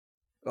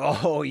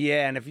Oh,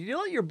 yeah. And if you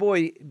let your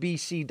boy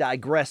BC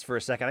digress for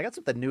a second, I got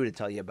something new to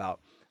tell you about.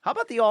 How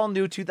about the all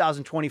new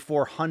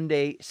 2024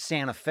 Hyundai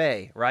Santa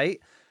Fe,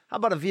 right? How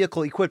about a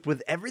vehicle equipped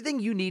with everything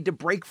you need to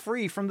break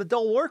free from the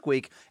dull work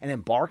week and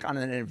embark on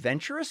an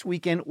adventurous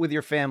weekend with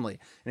your family?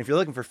 And if you're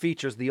looking for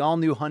features, the all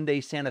new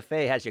Hyundai Santa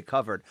Fe has you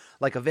covered,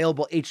 like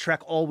available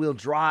H-Track all-wheel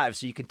drive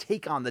so you can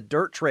take on the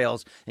dirt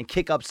trails and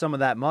kick up some of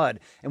that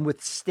mud. And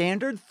with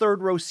standard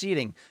third row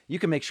seating, you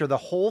can make sure the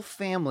whole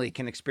family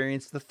can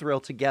experience the thrill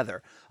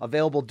together.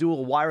 Available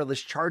dual wireless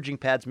charging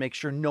pads make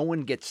sure no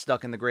one gets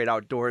stuck in the great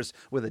outdoors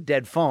with a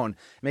dead phone.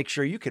 Make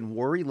sure you can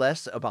worry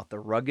less about the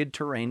rugged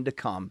terrain to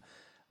come.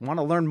 Want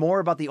to learn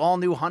more about the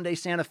all-new Hyundai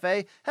Santa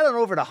Fe? Head on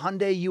over to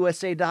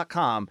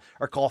HyundaiUSA.com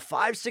or call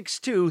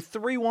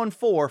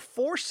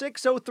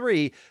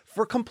 562-314-4603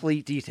 for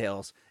complete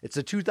details. It's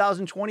a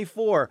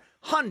 2024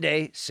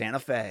 Hyundai Santa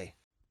Fe.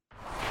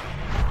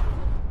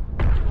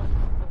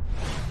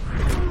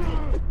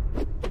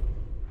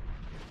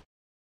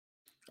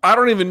 I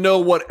don't even know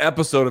what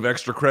episode of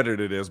Extra Credit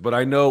it is, but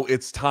I know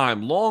it's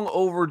time. Long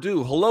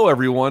overdue. Hello,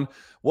 everyone.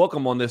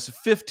 Welcome on this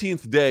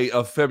 15th day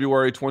of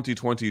February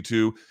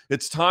 2022.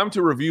 It's time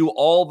to review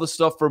all the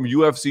stuff from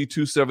UFC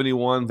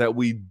 271 that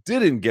we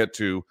didn't get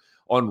to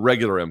on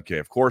regular MK.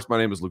 Of course, my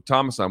name is Luke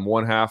Thomas. I'm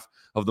one half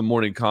of the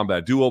Morning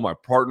Combat Duo. My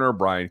partner,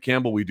 Brian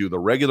Campbell, we do the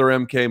regular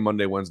MK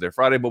Monday, Wednesday,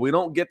 Friday, but we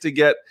don't get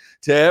to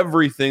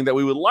everything that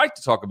we would like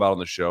to talk about on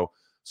the show.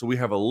 So we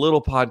have a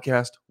little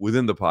podcast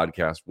within the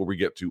podcast where we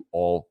get to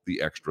all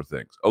the extra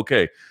things.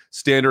 Okay,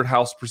 standard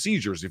house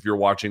procedures. If you're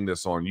watching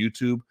this on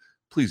YouTube,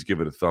 please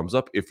give it a thumbs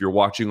up. If you're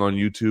watching on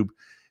YouTube,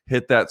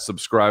 hit that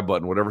subscribe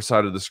button, whatever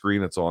side of the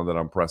screen it's on that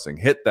I'm pressing.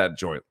 Hit that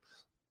joint.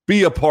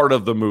 Be a part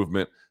of the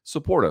movement.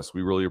 Support us.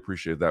 We really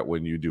appreciate that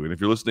when you do. And if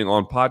you're listening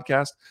on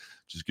podcast,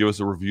 just give us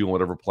a review on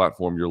whatever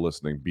platform you're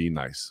listening. Be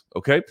nice.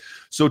 Okay.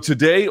 So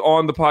today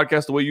on the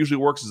podcast, the way it usually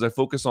works is I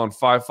focus on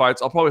 5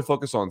 fights. I'll probably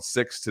focus on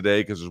 6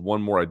 today because there's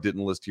one more I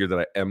didn't list here that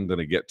I am going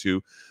to get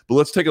to. But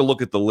let's take a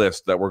look at the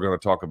list that we're going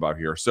to talk about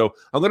here. So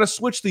I'm going to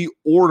switch the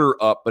order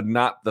up, but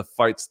not the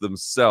fights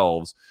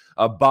themselves.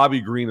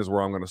 Bobby Green is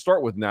where I'm going to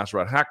start with.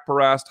 Nasrat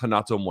Haqparast,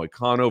 Renato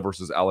Moicano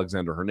versus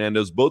Alexander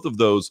Hernandez. Both of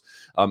those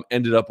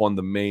ended up on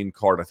the main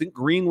card. I think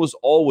Green was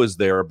always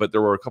there, but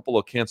there were a couple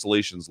of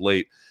cancellations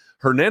late.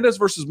 Hernandez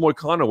versus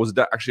Moicano was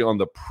actually on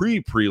the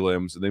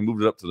pre-prelims, and they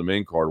moved it up to the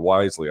main card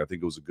wisely. I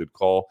think it was a good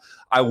call.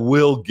 I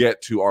will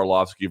get to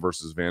Arlovsky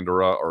versus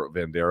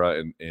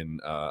Vandera in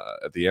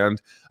at the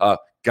end.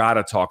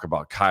 Gotta talk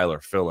about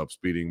Kyler Phillips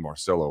beating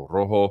Marcelo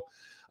Rojo.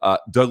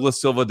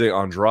 Douglas Silva de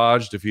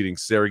Andrade defeating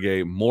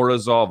Sergey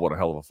Morozov. What a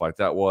hell of a fight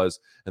that was.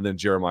 And then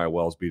Jeremiah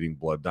Wells beating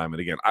Blood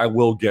Diamond. Again, I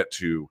will get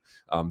to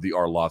the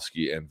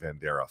Arlovsky and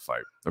Vandera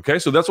fight. Okay,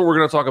 so that's what we're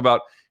going to talk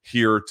about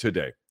here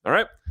today. All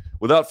right,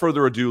 without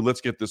further ado, let's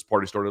get this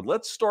party started.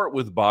 Let's start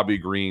with Bobby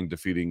Green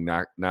defeating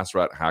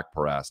Nasrat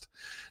Haqparast.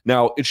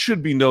 Now, it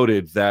should be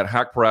noted that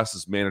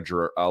Haqparast's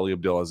manager, Ali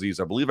Abdelaziz,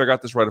 I believe I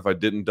got this right if I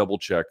didn't double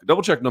check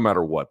no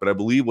matter what, but I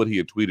believe what he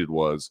had tweeted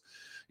was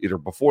either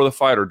before the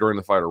fight or during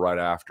the fight or right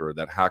after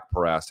that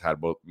Haqparast had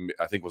both,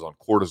 I think was on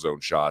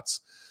cortisone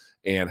shots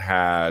and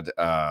had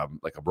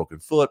like a broken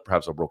foot,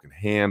 perhaps a broken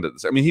hand.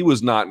 I mean, he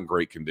was not in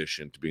great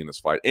condition to be in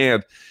this fight.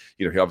 And,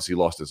 he obviously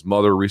lost his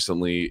mother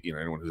recently.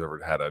 Anyone who's ever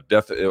had a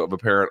death of a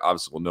parent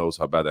obviously knows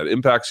how bad that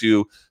impacts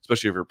you,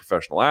 especially if you're a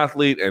professional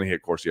athlete. And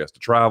of course, he has to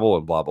travel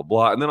and blah, blah,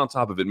 blah. And then on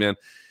top of it, man,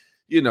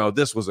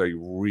 this was a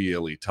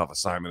really tough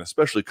assignment,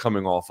 especially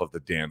coming off of the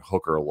Dan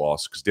Hooker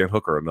loss, because Dan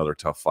Hooker, another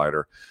tough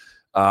fighter.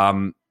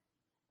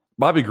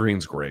 Bobby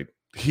Green's great.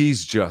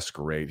 He's just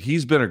great.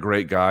 He's been a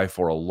great guy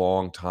for a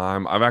long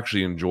time. I've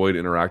actually enjoyed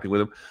interacting with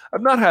him.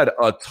 I've not had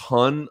a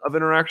ton of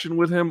interaction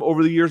with him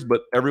over the years,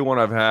 but everyone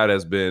I've had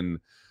has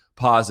been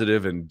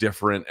positive and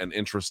different and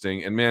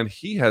interesting. And man,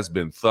 he has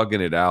been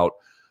thugging it out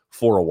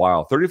for a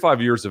while.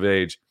 35 years of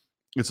age.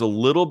 It's a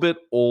little bit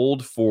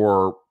old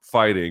for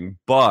fighting,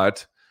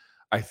 but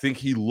I think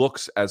he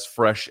looks as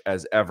fresh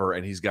as ever,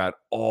 and he's got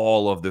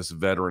all of this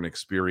veteran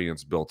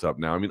experience built up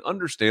now. I mean,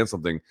 understand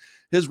something.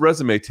 His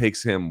resume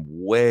takes him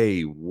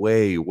way,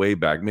 way, way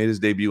back. Made his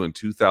debut in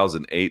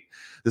 2008.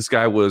 This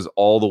guy was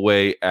all the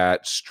way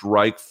at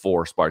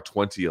Strikeforce by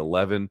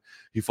 2011.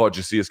 He fought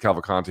Josias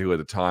Cavalcante, who at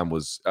the time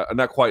was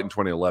not quite in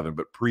 2011,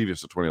 but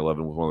previous to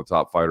 2011 was one of the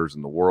top fighters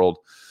in the world.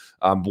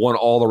 Won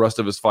all the rest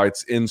of his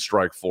fights in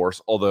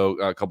Strikeforce, although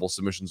a couple of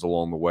submissions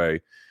along the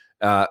way.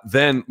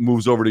 Then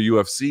moves over to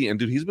UFC, and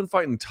dude, he's been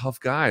fighting tough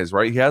guys,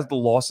 right? He has the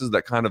losses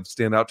that kind of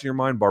stand out to your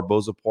mind,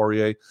 Barboza,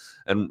 Poirier,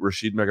 and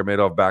Rashid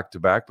Magomedov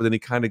back-to-back, but then he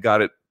kind of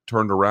got it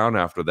turned around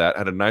after that,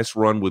 had a nice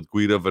run with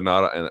Guida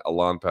Venata and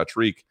Alan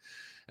Patrick,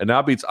 and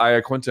now beats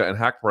Iaquinta and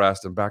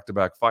Haqparast in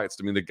back-to-back fights.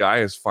 I mean, the guy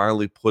is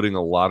finally putting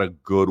a lot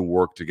of good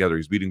work together.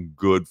 He's beating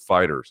good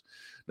fighters.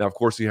 Now, of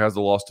course, he has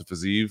the loss to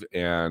Fiziev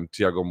and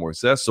Thiago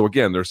Moises, so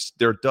again,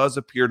 there does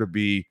appear to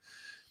be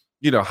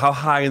how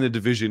high in the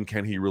division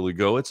can he really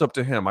go? It's up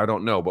to him. I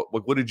don't know.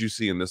 But what did you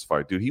see in this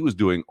fight, dude? He was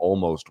doing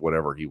almost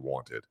whatever he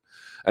wanted.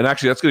 And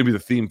actually, that's going to be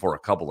the theme for a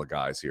couple of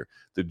guys here.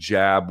 The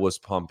jab was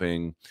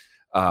pumping.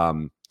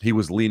 He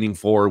was leaning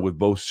forward with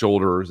both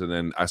shoulders, and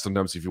then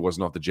sometimes if he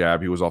wasn't off the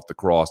jab, he was off the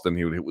cross, then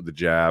he would hit with the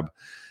jab.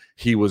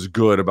 He was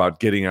good about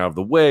getting out of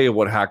the way of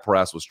what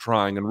Haqparast was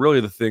trying. And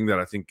really the thing that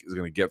I think is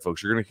going to get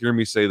folks, you're going to hear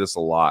me say this a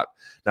lot,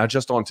 not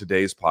just on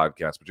today's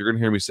podcast, but you're going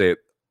to hear me say it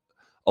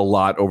a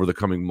lot over the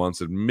coming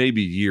months and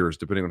maybe years,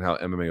 depending on how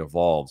MMA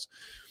evolves.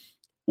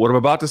 What I'm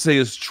about to say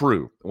is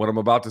true. What I'm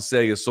about to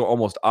say is so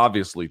almost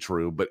obviously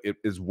true, but it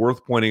is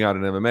worth pointing out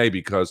in MMA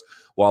because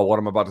while what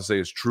I'm about to say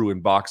is true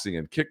in boxing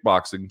and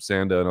kickboxing,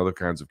 Sanda and other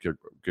kinds of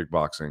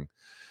kickboxing,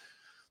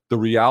 the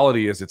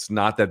reality is it's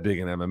not that big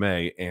in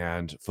MMA.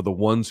 And for the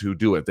ones who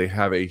do it, they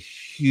have a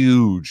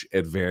huge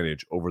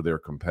advantage over their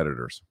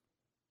competitors.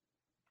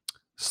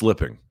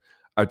 Slipping.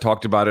 I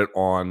talked about it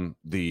on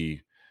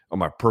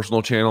my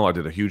personal channel. I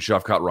did a huge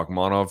Shavkat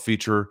Rakhmonov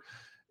feature.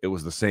 It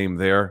was the same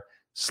there.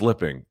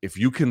 Slipping. If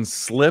you can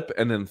slip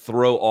and then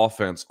throw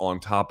offense on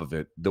top of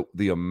it,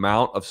 the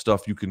amount of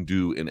stuff you can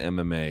do in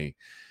MMA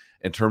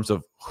in terms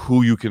of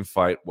who you can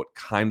fight, what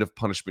kind of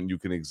punishment you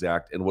can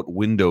exact, and what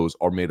windows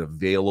are made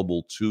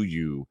available to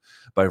you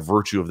by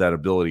virtue of that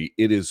ability,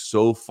 it is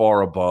so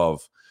far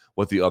above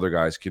what the other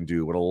guys can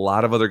do, what a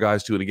lot of other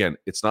guys do. And again,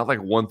 it's not like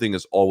one thing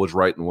is always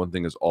right and one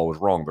thing is always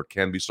wrong. There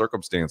can be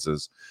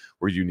circumstances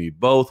where you need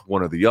both,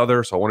 one or the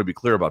other. So I want to be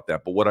clear about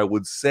that. But what I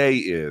would say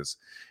is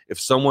if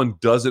someone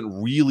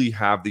doesn't really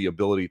have the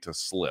ability to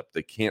slip,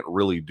 they can't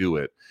really do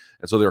it.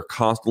 And so they're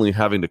constantly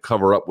having to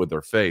cover up with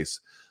their face.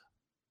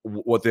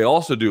 What they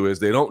also do is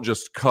they don't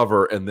just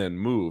cover and then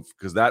move,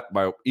 because that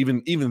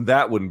even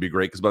that wouldn't be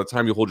great, because by the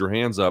time you hold your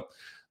hands up,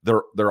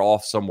 they're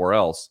off somewhere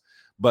else.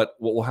 But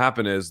what will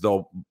happen is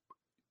they'll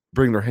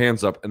bring their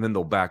hands up and then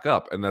they'll back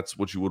up. And that's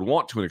what you would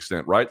want to an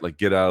extent, right? Like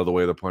get out of the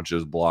way of the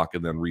punches, block,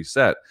 and then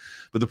reset.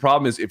 But the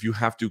problem is if you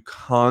have to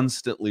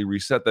constantly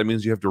reset, that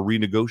means you have to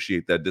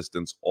renegotiate that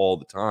distance all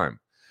the time.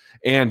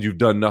 And you've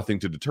done nothing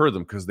to deter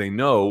them because they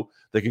know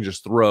they can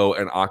just throw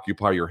and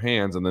occupy your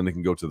hands, and then they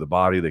can go to the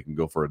body. They can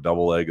go for a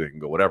double leg. They can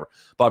go whatever.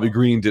 Bobby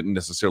Green didn't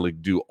necessarily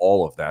do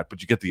all of that,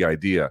 but you get the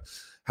idea.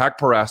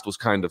 Haqparast was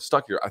kind of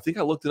stuck here. I think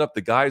I looked it up.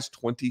 The guy's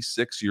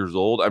 26 years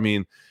old. I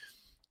mean,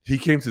 he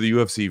came to the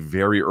UFC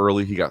very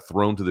early. He got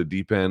thrown to the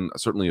deep end,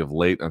 certainly of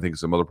late. I think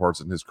some other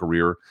parts in his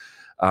career.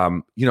 I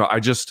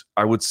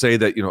would say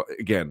that,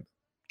 again,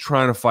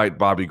 trying to fight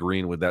Bobby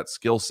Green with that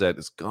skill set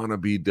is gonna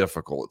be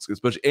difficult. It's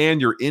especially, and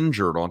you're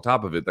injured on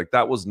top of it. Like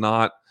that was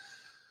not,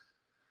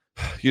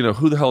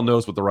 who the hell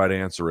knows what the right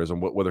answer is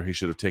and whether he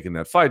should have taken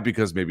that fight,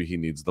 because maybe he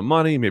needs the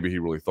money, maybe he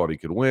really thought he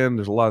could win.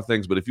 There's a lot of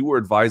things, but if you were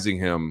advising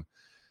him,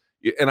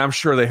 and I'm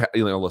sure they,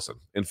 listen,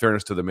 in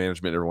fairness to the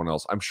management and everyone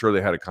else, I'm sure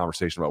they had a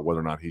conversation about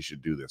whether or not he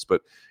should do this.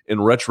 But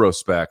in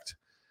retrospect,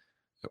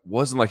 it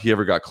wasn't like he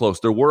ever got close.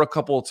 There were a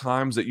couple of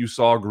times that you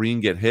saw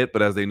Green get hit,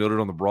 but as they noted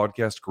on the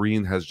broadcast,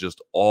 Green has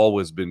just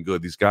always been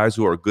good. These guys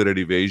who are good at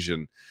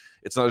evasion,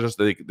 it's not just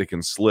that they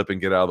can slip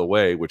and get out of the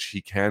way, which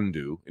he can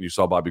do, and you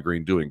saw Bobby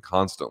Green doing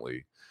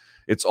constantly.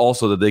 It's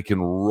also that they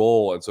can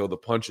roll, and so the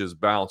punches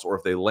bounce, or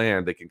if they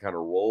land, they can kind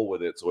of roll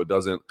with it so it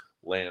doesn't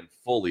land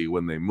fully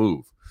when they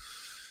move.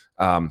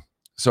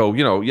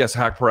 Yes,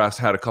 Haqparast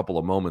had a couple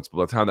of moments, but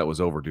by the time that was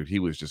over, dude, he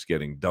was just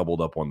getting doubled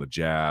up on the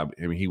jab.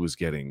 I mean, he was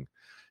getting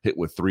hit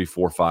with 3,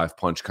 4, 5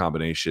 punch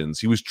combinations.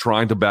 He was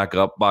trying to back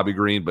up Bobby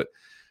Green, but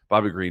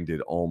Bobby Green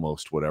did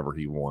almost whatever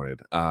he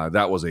wanted.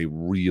 That was a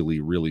really,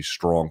 really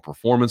strong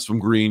performance from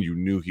Green. You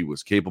knew he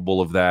was capable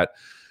of that.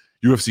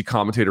 UFC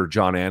commentator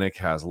John Anik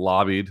has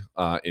lobbied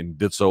and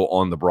did so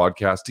on the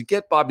broadcast to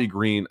get Bobby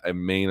Green a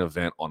main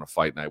event on a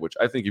fight night, which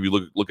I think if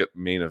you look at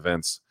main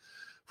events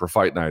for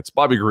fight nights,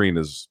 Bobby Green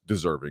is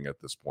deserving at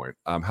this point.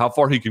 How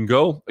far he can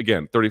go,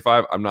 again,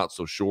 35, I'm not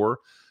so sure.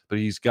 But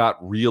he's got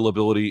real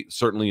ability,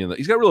 certainly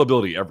he's got real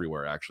ability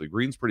everywhere, actually.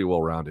 Green's pretty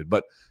well-rounded,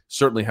 but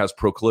certainly has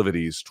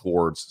proclivities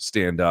towards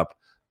stand-up,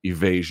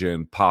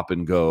 evasion, pop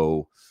and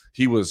go.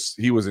 He was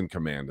in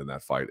command in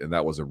that fight, and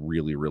that was a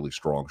really, really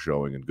strong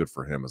showing, and good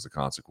for him as a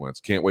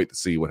consequence. Can't wait to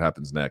see what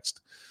happens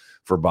next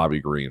for Bobby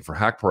Green. For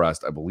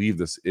Haqparast, I believe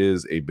this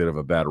is a bit of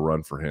a bad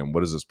run for him.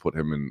 What does this put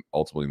him in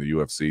ultimately in the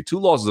UFC? 2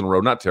 losses in a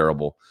row, not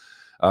terrible.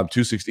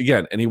 260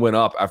 again, and he went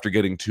up after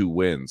getting 2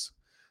 wins.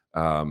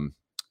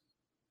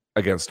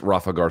 Against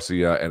Rafa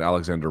Garcia and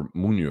Alexander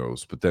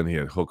Munoz, but then he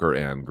had Hooker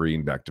and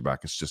Green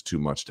back-to-back. It's just too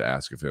much to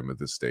ask of him at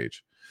this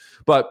stage.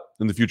 But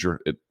in the future,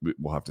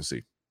 we'll have to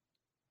see.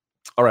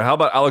 All right, how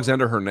about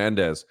Alexander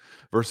Hernandez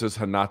versus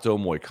Renato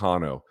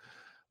Moicano?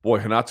 Boy,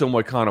 Renato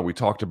Moicano, we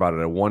talked about it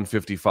at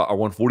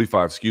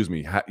 145,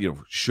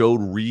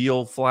 showed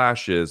real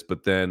flashes,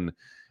 but then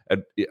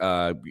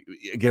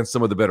against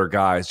some of the better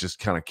guys just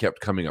kind of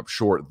kept coming up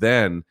short.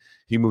 Then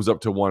he moves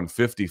up to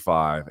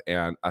 155,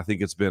 and I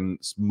think it's been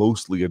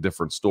mostly a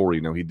different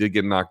story. Now, he did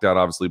get knocked out,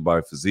 obviously,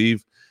 by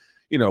Fiziev,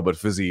 but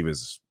Fiziev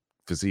is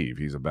Fiziev.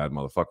 He's a bad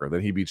motherfucker.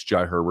 Then he beats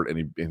Jai Herbert,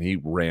 and he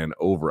ran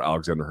over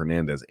Alexander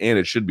Hernandez. And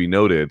it should be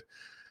noted,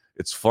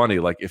 it's funny,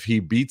 like if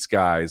he beats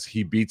guys,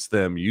 he beats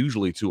them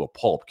usually to a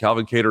pulp.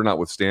 Calvin Kattar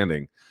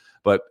notwithstanding,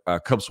 but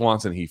Cub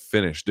Swanson, he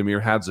finished.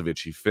 Damir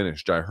Hadzovic, he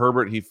finished. Jai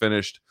Herbert, he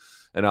finished.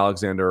 and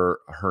Alexander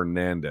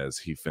Hernandez,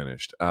 he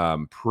finished.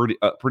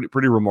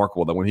 Pretty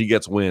remarkable that when he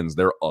gets wins,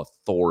 they're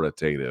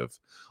authoritative.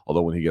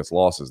 Although when he gets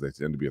losses, they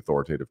tend to be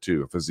authoritative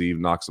too. If Aziz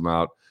knocks him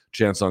out,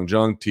 Chan Sung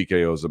Jung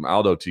TKOs him,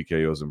 Aldo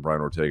TKOs him,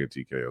 Brian Ortega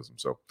TKOs him.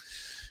 So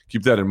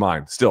keep that in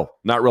mind. Still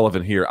not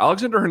relevant here.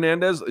 Alexander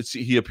Hernandez,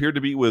 he appeared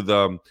to be with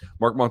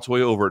Mark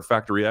Montoya over at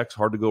Factory X.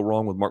 Hard to go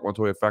wrong with Mark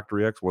Montoya at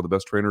Factory X. One of the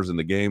best trainers in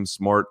the game.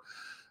 Smart,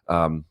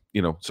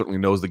 certainly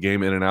knows the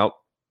game in and out.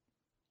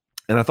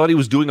 And I thought he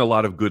was doing a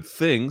lot of good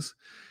things.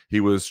 He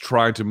was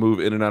trying to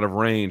move in and out of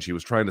range. He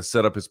was trying to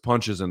set up his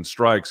punches and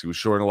strikes. He was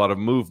showing a lot of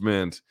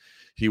movement.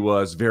 He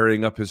was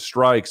varying up his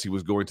strikes. He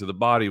was going to the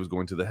body. He was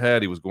going to the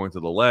head. He was going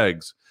to the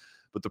legs.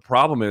 But the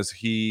problem is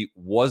he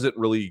wasn't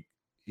really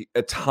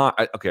at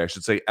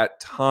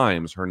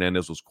times,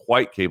 Hernandez was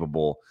quite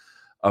capable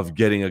of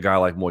getting a guy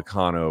like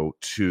Moicano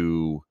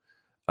to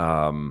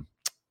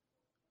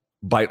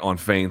bite on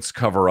feints,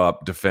 cover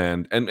up,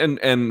 defend.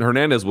 And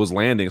Hernandez was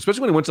landing,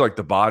 especially when he went to like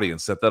the body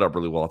and set that up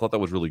really well. I thought that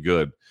was really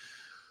good.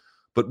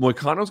 But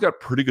Moicano's got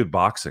pretty good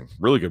boxing,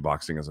 really good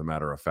boxing, as a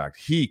matter of fact.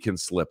 He can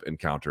slip and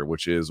counter,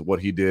 which is what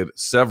he did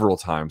several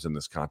times in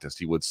this contest.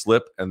 He would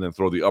slip and then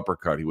throw the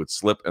uppercut. He would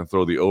slip and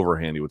throw the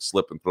overhand. He would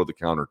slip and throw the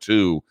counter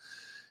too.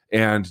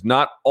 And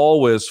not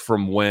always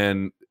from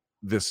when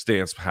this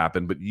stance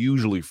happened, but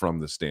usually from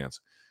the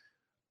stance.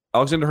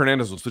 Alexander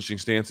Hernandez was switching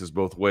stances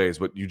both ways,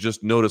 but you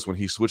just notice when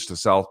he switched to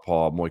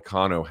southpaw,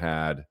 Moicano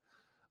had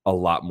a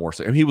lot more.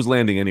 And he was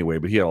landing anyway,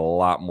 but he had a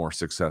lot more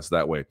success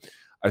that way.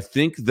 I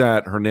think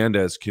that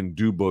Hernandez can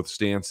do both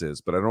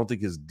stances, but I don't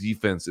think his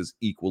defense is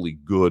equally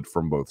good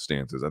from both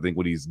stances. I think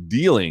when he's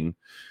dealing,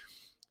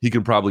 he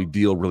can probably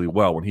deal really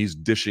well. When he's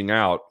dishing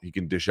out, he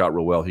can dish out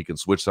real well. He can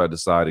switch side to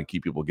side and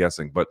keep people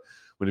guessing. But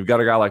when you've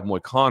got a guy like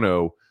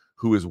Moicano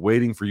who is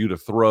waiting for you to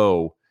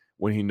throw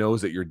when he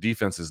knows that your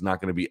defense is not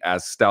going to be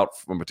as stout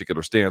from a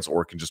particular stance,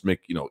 or can just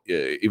make,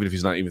 even if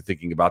he's not even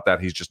thinking about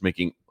that, he's just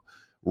making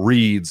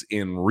reads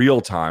in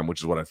real time, which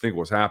is what I think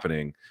was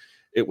happening.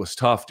 It was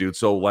tough, dude.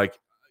 So like,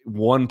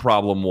 one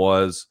problem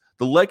was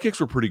the leg kicks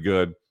were pretty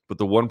good, but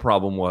the one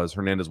problem was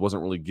Hernandez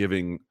wasn't really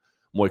giving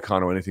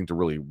Moicano anything to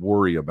really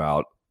worry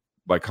about.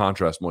 By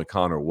contrast,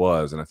 Moicano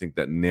was, and I think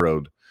that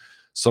narrowed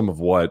some of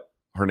what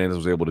Hernandez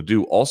was able to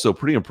do. Also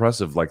pretty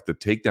impressive, like the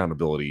takedown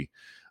ability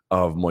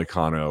of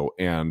Moicano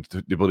and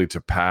the ability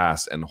to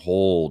pass and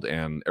hold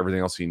and everything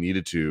else he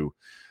needed to.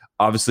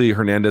 Obviously,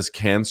 Hernandez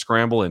can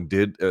scramble and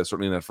did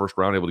certainly in that first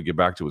round able to get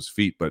back to his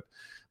feet, but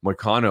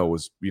Moicano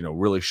was,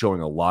 really showing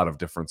a lot of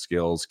different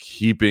skills,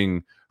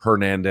 keeping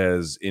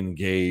Hernandez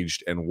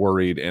engaged and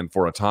worried, and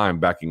for a time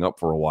backing up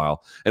for a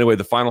while. Anyway,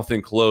 the final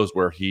thing closed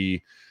where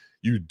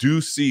you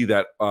do see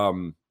that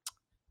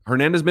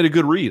Hernandez made a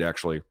good read,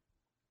 actually.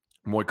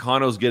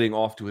 Moicano's getting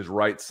off to his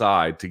right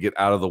side to get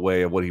out of the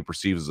way of what he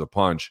perceives as a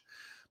punch.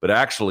 But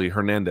actually,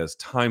 Hernandez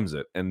times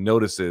it and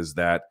notices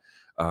that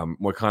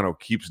Moicano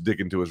keeps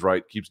dipping to his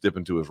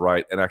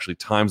right, and actually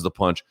times the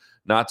punch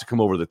not to come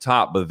over the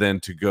top, but then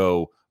to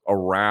go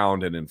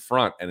around and in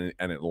front, and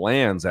it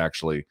lands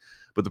actually.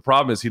 But the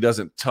problem is he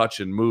doesn't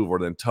touch and move or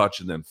then touch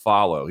and then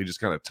follow. He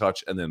just kind of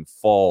touch and then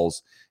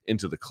falls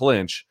into the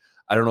clinch.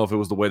 I don't know if it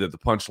was the way that the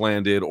punch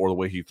landed or the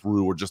way he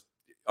threw, or just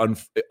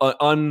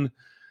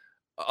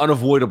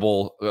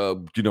unavoidable,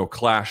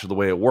 clash of the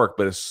way it worked.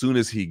 But as soon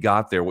as he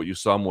got there, what you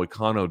saw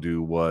Moicano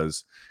do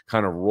was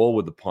kind of roll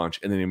with the punch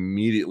and then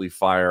immediately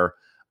fire.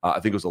 I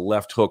think it was a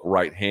left hook,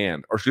 right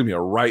hand, or excuse me, a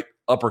right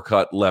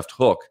uppercut, left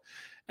hook.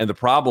 And the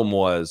problem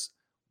was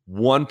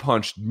one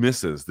punch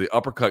misses. The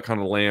uppercut kind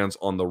of lands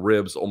on the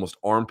ribs, almost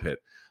armpit,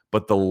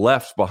 but the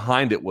left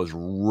behind it was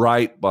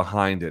right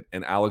behind it.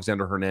 And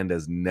Alexander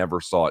Hernandez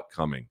never saw it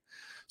coming.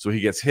 So he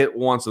gets hit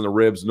once in the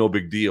ribs, no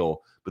big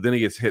deal. But then he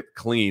gets hit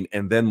clean,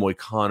 and then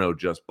Moicano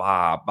just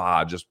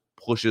just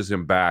pushes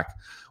him back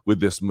with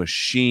this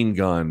machine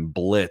gun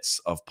blitz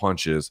of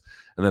punches,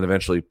 and then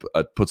eventually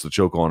puts the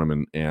choke on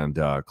him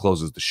and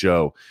closes the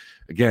show.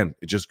 Again,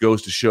 it just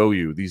goes to show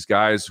you these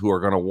guys who are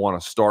going to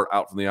want to start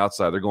out from the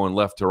outside. They're going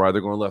left to right. They're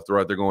going left to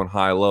right. They're going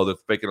high low. They're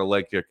faking a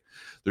leg kick.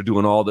 They're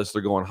doing all this.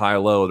 They're going high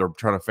low. They're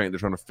trying to feint. They're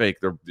trying to fake.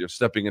 They're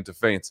stepping into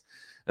feints.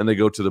 And they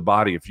go to the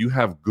body. If you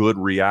have good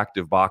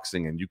reactive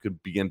boxing and you can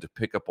begin to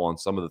pick up on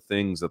some of the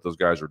things that those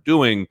guys are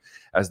doing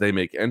as they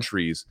make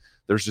entries,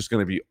 there's just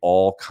going to be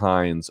all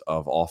kinds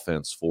of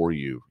offense for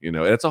you.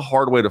 It's a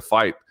hard way to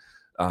fight,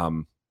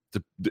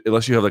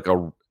 unless you have like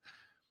a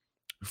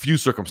few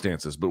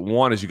circumstances. But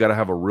one is you got to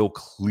have a real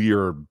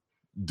clear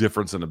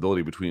difference in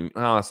ability between.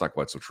 Oh, that's not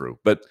quite so true.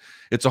 But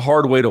it's a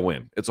hard way to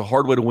win. It's a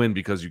hard way to win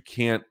because you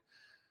can't,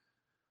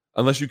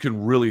 unless you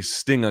can really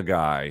sting a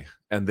guy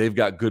and they've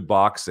got good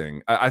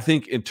boxing. I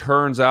think it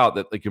turns out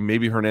that like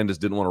maybe Hernandez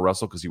didn't want to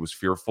wrestle because he was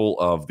fearful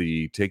of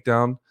the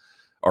takedown,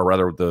 or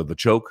rather the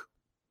choke,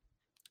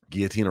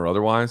 guillotine or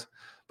otherwise.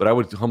 But I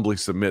would humbly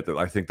submit that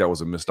I think that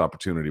was a missed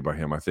opportunity by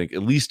him. I think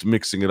at least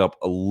mixing it up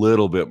a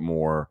little bit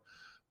more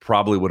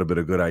probably would have been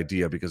a good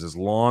idea, because as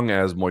long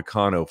as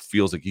Moicano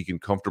feels like he can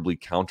comfortably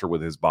counter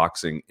with his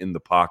boxing in the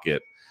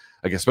pocket,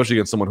 Like, especially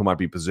against someone who might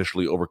be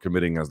positionally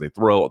overcommitting as they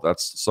throw.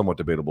 That's somewhat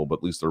debatable, but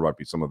at least there might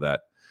be some of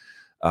that.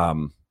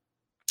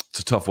 It's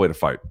a tough way to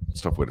fight.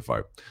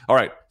 All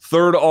right,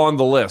 third on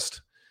the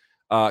list,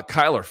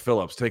 Kyler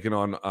Phillips taking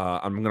on,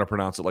 I'm going to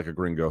pronounce it like a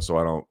gringo so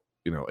I don't,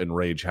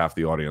 enrage half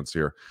the audience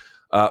here.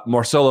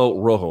 Marcelo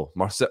Rojo,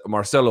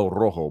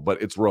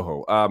 but it's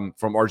Rojo,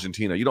 from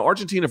Argentina.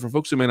 Argentina, for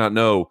folks who may not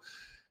know,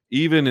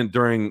 even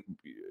during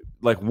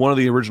like one of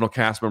the original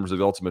cast members of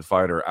The Ultimate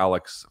Fighter,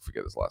 Alex, I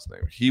forget his last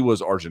name, he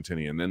was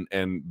Argentinian,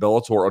 and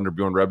Bellator under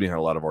Bjorn Rebney had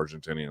a lot of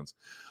Argentinians.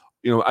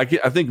 I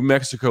think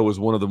Mexico is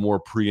one of the more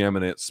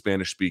preeminent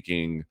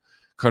Spanish-speaking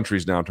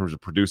countries now in terms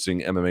of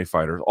producing MMA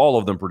fighters. All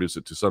of them produce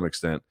it to some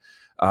extent.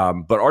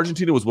 But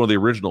Argentina was one of the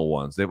original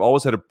ones. They've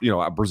always had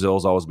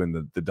Brazil's always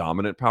been the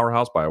dominant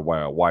powerhouse by a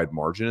wide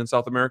margin in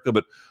South America,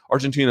 but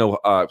Argentina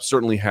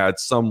certainly had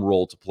some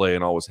role to play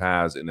and always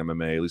has in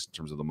MMA, at least in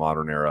terms of the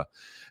modern era.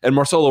 And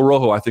Marcelo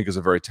Rojo, I think, is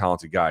a very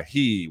talented guy.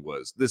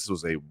 This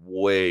was a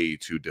way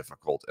too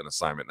difficult an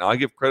assignment. Now, I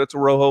give credit to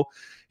Rojo.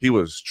 He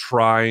was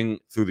trying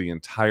through the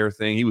entire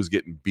thing. He was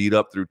getting beat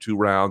up through 2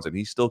 rounds, and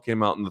he still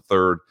came out in the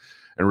third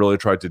and really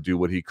tried to do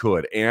what he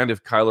could. And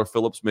if Kyler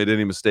Phillips made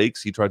any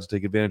mistakes, he tried to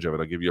take advantage of it.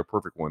 I'll give you a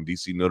perfect one.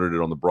 DC noted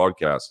it on the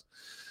broadcast,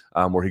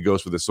 where he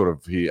goes for this sort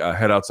of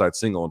head outside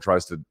single and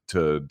tries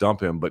to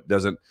dump him, but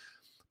doesn't.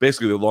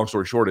 Basically, the long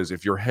story short is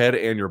if your head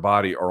and your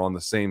body are on the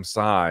same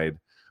side,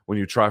 when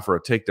you try for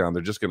a takedown,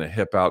 they're just going to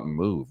hip out and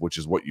move, which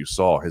is what you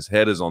saw. His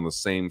head is on the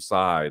same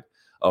side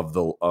of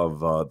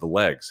the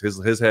legs.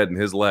 His head and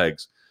his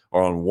legs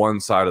are on one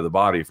side of the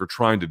body. If you're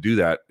trying to do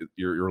that,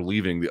 you're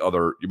leaving the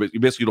other. You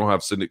basically don't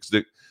have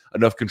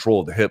enough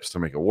control of the hips to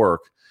make it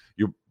work.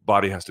 Your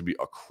body has to be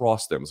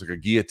across them. It's like a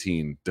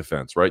guillotine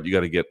defense, right? You got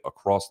to get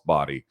across the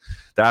body.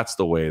 That's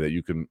the way that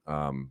you can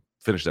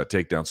finish that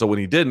takedown. So when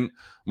he didn't,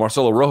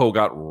 Marcelo Rojo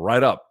got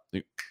right up.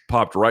 He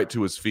popped right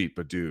to his feet.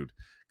 But dude,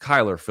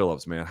 Kyler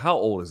Phillips, man, how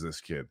old is this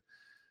kid?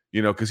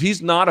 Because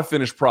he's not a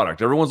finished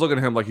product. Everyone's looking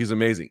at him like he's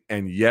amazing.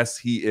 And yes,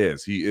 he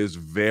is. He is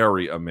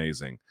very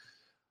amazing.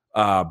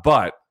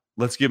 But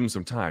let's give him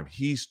some time.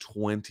 He's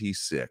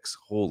 26.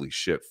 Holy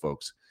shit,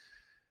 folks.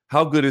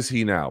 How good is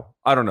he now?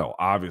 I don't know.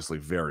 Obviously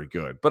very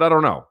good, but I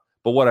don't know.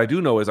 But what I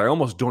do know is I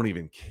almost don't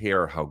even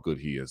care how good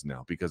he is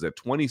now, because at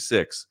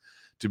 26,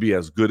 to be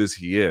as good as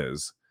he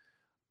is,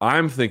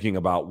 I'm thinking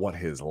about what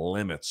his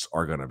limits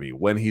are going to be,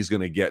 when he's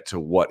going to get to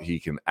what he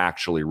can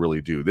actually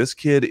really do. This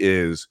kid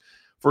is,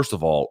 first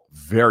of all,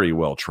 very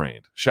well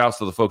trained. Shouts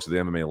to the folks at the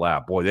MMA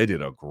Lab. Boy, they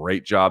did a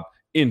great job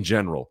in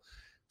general,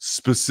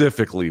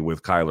 specifically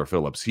with Kyler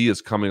Phillips. He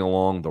is coming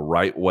along the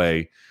right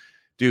way.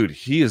 Dude,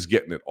 he is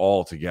getting it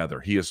all together.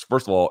 He is,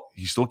 first of all,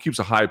 he still keeps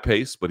a high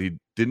pace, but he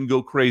didn't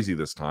go crazy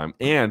this time.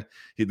 And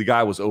the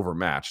guy was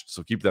overmatched.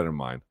 So keep that in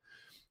mind.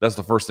 That's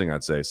the first thing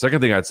I'd say.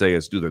 Second thing I'd say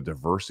is, the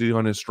diversity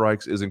on his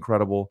strikes is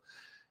incredible.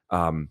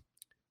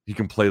 He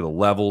can play the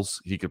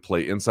levels. He could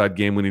play inside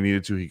game when he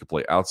needed to. He could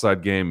play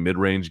outside game,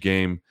 mid-range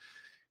game.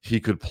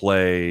 He could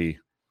play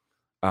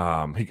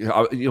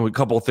a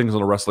couple of things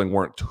on the wrestling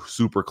weren't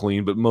super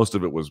clean, but most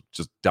of it was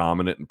just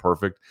dominant and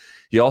perfect.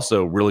 He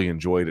also really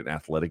enjoyed an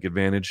athletic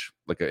advantage.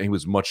 Like, he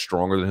was much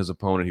stronger than his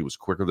opponent. He was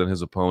quicker than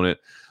his opponent.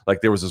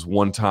 Like, there was this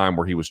one time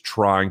where he was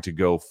trying to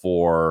go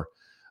for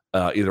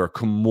either a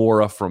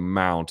Kimura from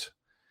Mount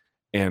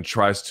and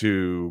tries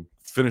to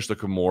finish the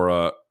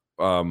Kimura.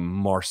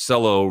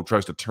 Marcelo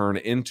tries to turn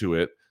into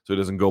it so it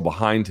doesn't go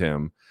behind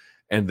him.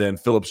 And then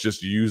Phillips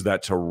just used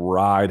that to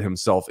ride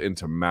himself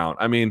into Mount.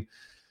 I mean,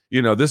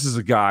 this is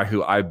a guy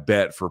who I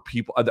bet for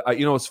people.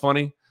 It's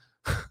funny.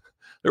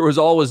 There was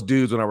always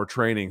dudes when I were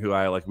training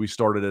who we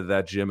started at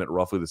that gym at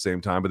roughly the same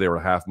time, but they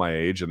were half my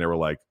age and they were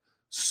like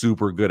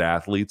super good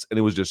athletes. And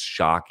it was just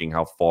shocking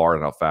how far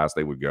and how fast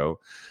they would go.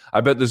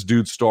 I bet this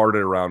dude started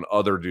around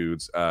other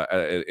dudes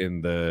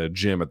in the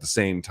gym at the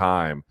same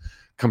time.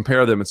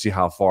 Compare them and see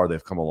how far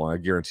they've come along. I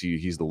guarantee you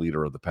he's the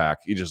leader of the pack.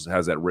 He just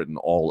has that written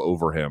all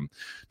over him.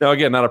 Now,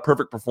 again, not a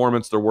perfect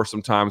performance. There were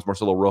some times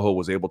Marcelo Rojo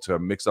was able to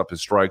mix up his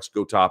strikes,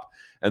 go top,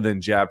 and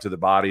then jab to the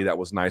body. That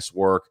was nice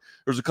work.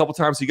 There's a couple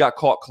times he got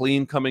caught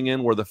clean coming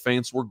in where the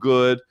feints were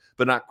good,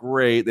 but not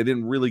great. They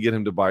didn't really get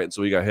him to bite, and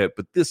so he got hit.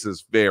 But this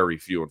is very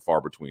few and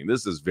far between.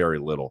 This is very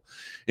little.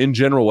 In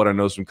general, what I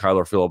noticed from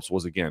Kyler Phillips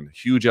was, again,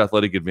 huge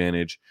athletic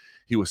advantage.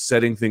 He was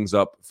setting things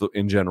up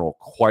in general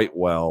quite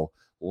well,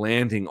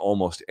 landing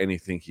almost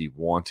anything he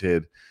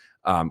wanted,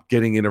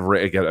 getting into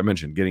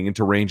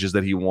ranges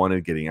that he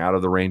wanted, getting out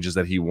of the ranges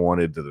that he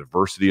wanted, the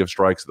diversity of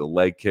strikes, the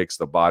leg kicks,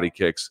 the body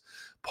kicks,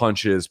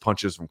 punches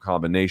from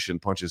combination,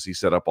 punches he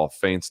set up off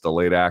feints,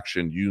 delayed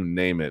action, you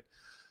name it.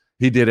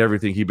 He did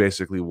everything he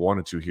basically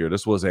wanted to here.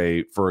 This was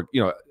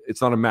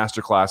it's not a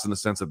masterclass in the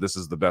sense that this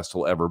is the best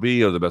he'll ever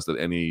be or the best that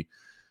any,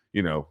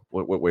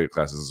 what weight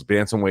class is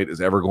bantamweight is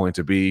ever going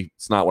to be.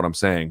 It's not what I'm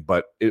saying.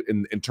 But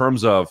in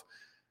terms of,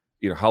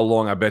 how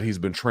long I bet he's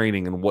been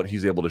training and what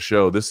he's able to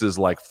show. This is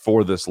like,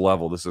 for this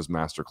level, this is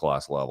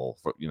masterclass level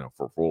for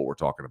what we're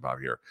talking about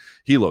here.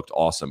 He looked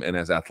awesome. And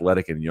as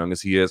athletic and young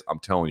as he is, I'm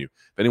telling you,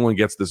 if anyone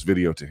gets this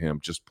video to him,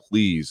 just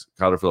please,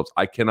 Kyler Phillips,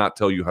 I cannot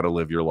tell you how to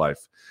live your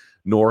life.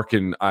 nor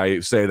can I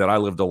say that I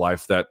lived a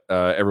life that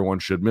everyone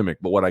should mimic.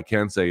 But what I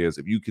can say is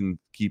if you can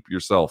keep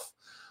yourself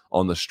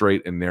on the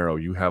straight and narrow,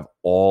 you have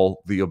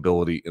all the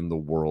ability in the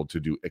world to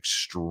do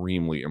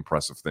extremely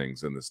impressive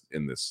things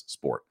in this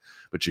sport.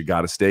 But you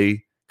got to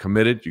stay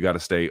committed. You got to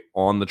stay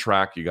on the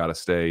track. You got to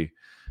stay,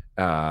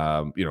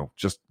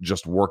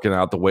 just working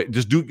out the way.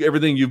 Just do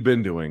everything you've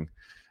been doing,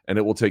 and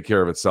it will take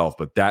care of itself.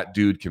 But that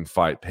dude can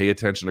fight. Pay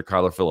attention to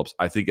Kyler Phillips.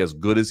 I think as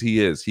good as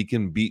he is, he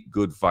can beat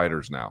good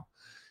fighters now.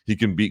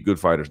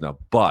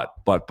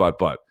 But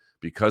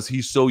because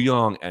he's so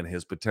young and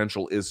his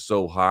potential is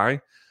so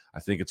high, I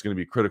think it's going to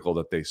be critical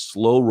that they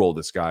slow roll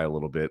this guy a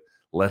little bit,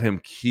 let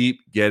him keep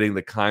getting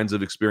the kinds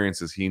of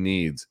experiences he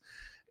needs.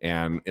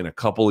 And in a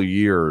couple of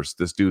years,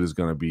 this dude is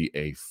going to be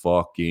a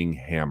fucking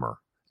hammer.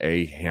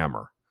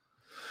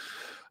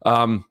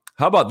 How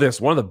about this?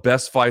 One of the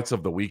best fights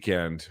of the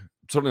weekend,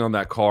 certainly on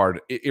that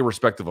card,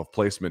 irrespective of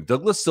placement.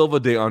 Douglas Silva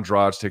de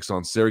Andrade takes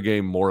on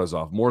Sergey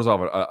Morozov.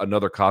 Morozov,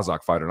 another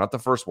Kazakh fighter, not the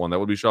first one. That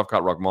would be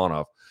Shavkat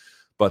Rakhmonov.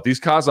 But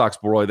these Kazakhs,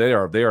 boy, they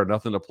are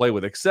nothing to play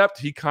with, except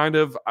he kind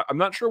of, I'm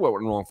not sure what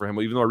went wrong for him,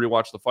 even though I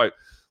rewatched the fight.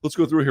 Let's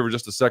go through here for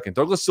just a second.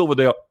 Douglas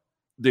Silva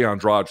de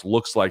Andrade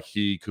looks like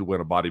he could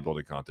win a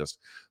bodybuilding contest.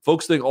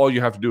 Folks think all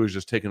you have to do is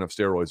just take enough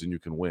steroids and you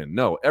can win.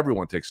 No,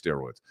 everyone takes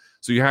steroids.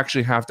 So you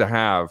actually have to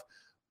have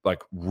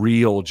like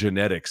real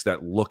genetics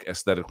that look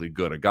aesthetically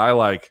good. A guy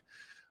like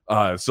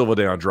Silva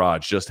de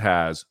Andrade just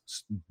has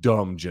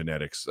dumb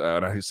genetics.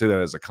 And I say that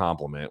as a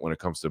compliment when it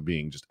comes to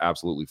being just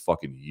absolutely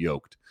fucking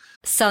yoked.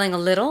 Selling a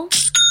little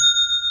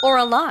or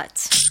a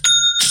lot?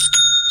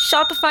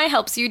 Shopify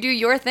helps you do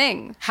your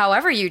thing,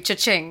 however you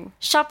cha-ching.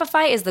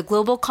 Shopify is the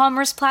global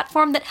commerce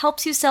platform that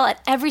helps you sell at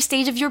every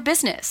stage of your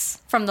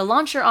business. From the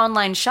launch your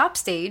online shop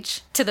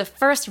stage, to the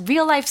first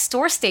real-life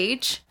store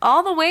stage,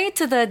 all the way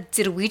to the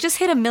did we just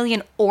hit 1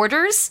 million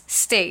orders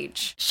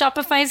stage.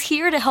 Shopify's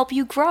here to help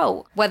you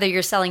grow. Whether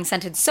you're selling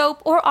scented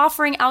soap or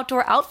offering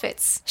outdoor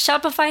outfits,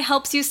 Shopify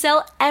helps you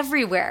sell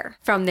everywhere.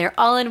 From their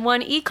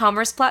all-in-one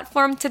e-commerce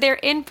platform to their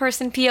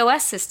in-person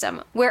POS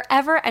system,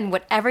 wherever and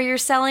whatever you're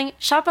selling,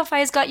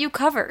 Shopify's got you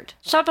covered.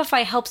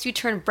 Shopify helps you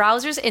turn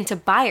browsers into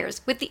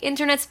buyers with the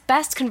internet's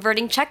best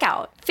converting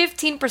checkout.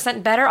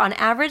 15% better on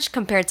average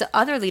compared to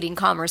other leading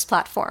commerce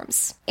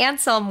platforms. And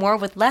sell more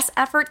with less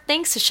effort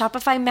thanks to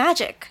Shopify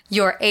Magic,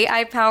 your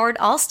AI-powered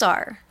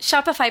all-star.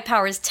 Shopify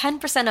powers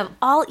 10% of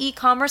all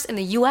e-commerce in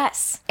the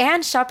US.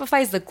 And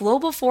Shopify is the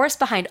global force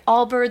behind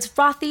Allbirds,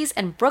 Rothy's,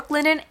 and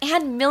Brooklinen,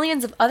 and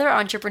millions of other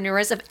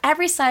entrepreneurs of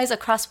every size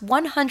across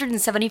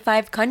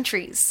 175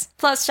 countries.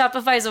 Plus,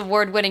 Shopify's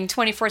award-winning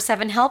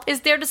 24/7 help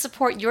is there to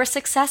support your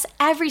success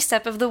every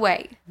step of the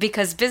way.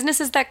 Because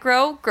businesses that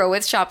grow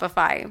with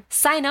Shopify.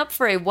 Sign up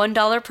for a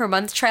 $1 per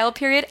month trial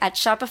period at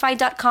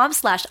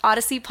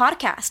shopify.com/Odyssey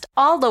Podcast,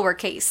 all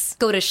lowercase.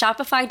 Go to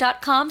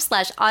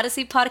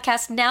shopify.com/Odyssey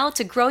Podcast now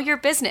to grow your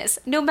business,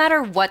 no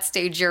matter what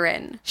stage you're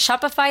in.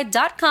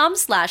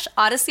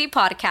 Shopify.com/Odyssey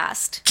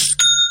Podcast.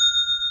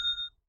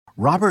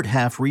 Robert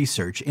Half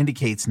research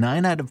indicates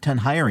 9 out of 10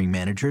 hiring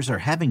managers are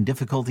having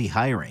difficulty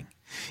hiring.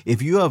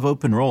 If you have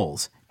open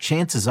roles,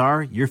 chances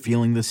are you're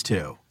feeling this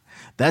too.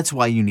 That's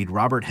why you need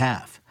Robert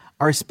Half.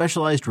 Our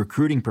specialized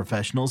recruiting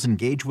professionals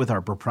engage with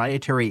our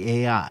proprietary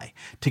AI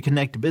to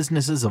connect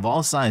businesses of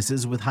all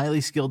sizes with highly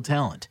skilled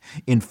talent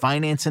in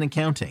finance and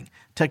accounting,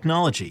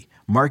 technology,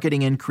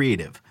 marketing and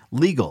creative,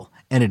 legal,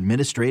 and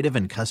administrative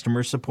and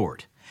customer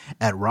support.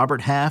 At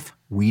Robert Half,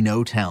 we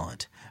know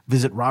talent.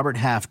 Visit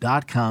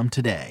roberthalf.com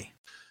today.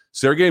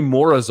 Sergey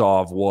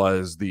Morozov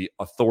was the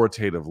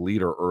authoritative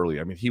leader early.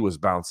 I mean, he was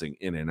bouncing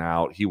in and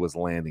out. He was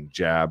landing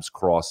jabs,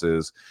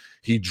 crosses.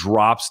 He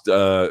drops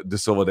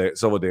Silva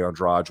de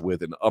Andrade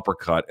with an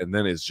uppercut and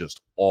then is just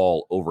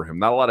all over him.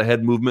 Not a lot of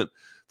head movement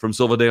from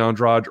Silva de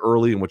Andrade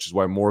early, and which is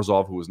why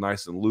Morozov, who was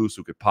nice and loose,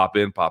 who could pop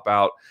in, pop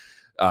out,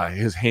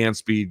 his hand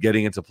speed,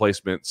 getting into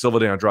placement. Silva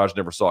de Andrade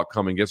never saw it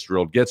coming, gets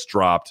drilled, gets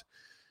dropped,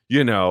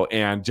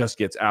 and just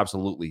gets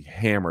absolutely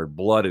hammered.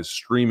 Blood is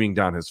streaming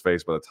down his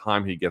face by the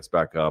time he gets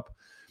back up,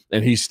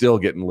 and he's still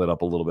getting lit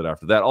up a little bit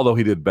after that, although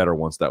he did better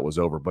once that was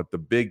over. But the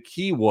big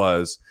key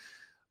was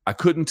I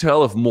couldn't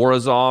tell if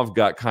Morozov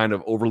got kind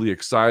of overly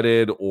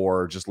excited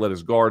or just let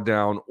his guard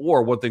down,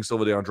 or one thing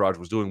Silva de Andrade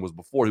was doing was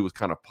before he was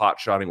kind of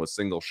pot-shotting with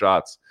single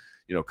shots,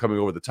 coming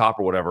over the top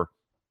or whatever.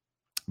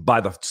 By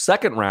the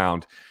second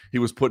round, he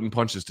was putting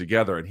punches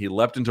together, and he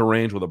leapt into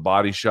range with a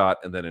body shot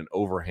and then an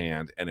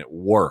overhand, and it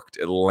worked.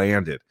 It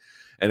landed,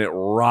 and it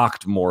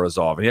rocked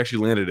Morozov. And he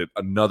actually landed it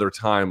another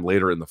time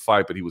later in the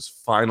fight, but he was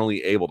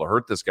finally able to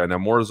hurt this guy. Now,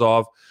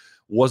 Morozov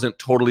wasn't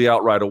totally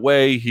out right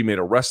away. He made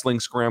a wrestling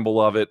scramble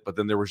of it, but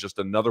then there was just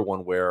another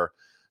one where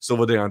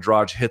Silva de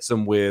Andrade hits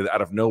him with,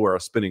 out of nowhere, a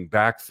spinning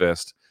back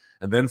fist,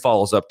 and then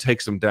follows up,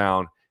 takes him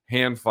down,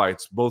 hand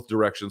fights both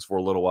directions for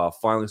a little while,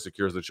 finally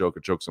secures the choke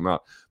and chokes him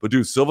out. But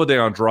dude, Silva de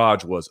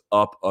Andrade was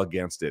up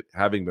against it,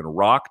 having been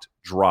rocked,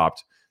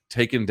 dropped,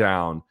 taken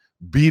down,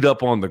 beat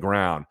up on the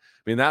ground.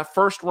 mean, that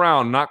first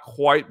round, not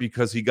quite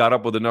because he got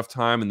up with enough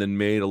time and then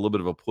made a little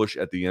bit of a push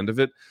at the end of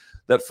it.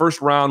 That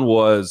first round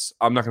was,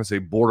 I'm not going to say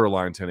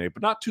borderline 10-8,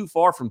 but not too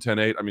far from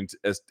 10-8. I mean,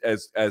 as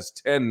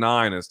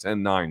 10-9 as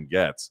 10-9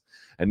 gets,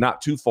 and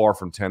not too far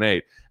from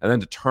 10-8. And then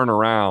to turn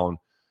around,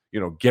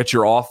 get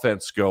your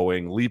offense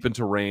going, leap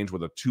into range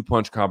with a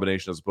 2-punch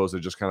combination as opposed to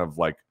just kind of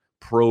like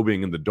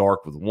probing in the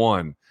dark with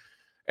one.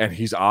 And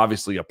he's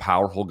obviously a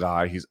powerful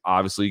guy. He's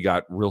obviously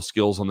got real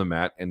skills on the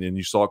mat. And then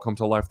you saw it come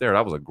to life there.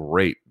 That was a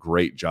great,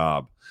 great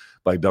job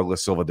by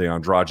Douglas Silva de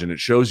Andrade. And it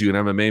shows you in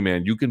MMA,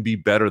 man, you can be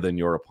better than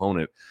your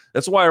opponent.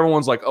 That's why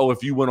everyone's like, oh,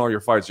 if you win all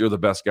your fights, you're the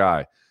best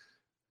guy.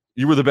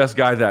 You were the best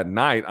guy that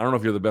night. I don't know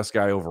if you're the best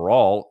guy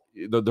overall.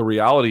 The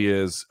reality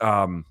is,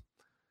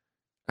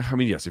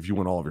 yes, if you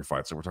win all of your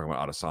fights, so we're talking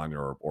about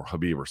Adesanya or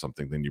Khabib or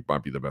something, then you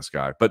might be the best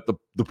guy. But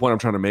the point I'm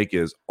trying to make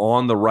is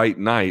on the right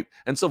night,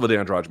 and Silva de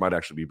Andrade might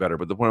actually be better,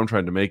 but the point I'm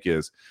trying to make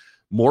is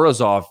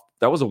Morozov,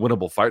 that was a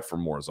winnable fight for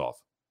Morozov.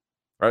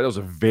 Right? That was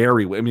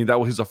that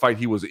was a fight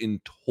he was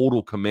in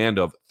total command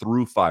of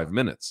through 5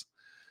 minutes.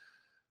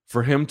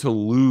 For him to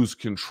lose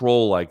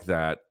control like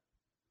that,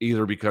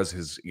 either because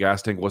his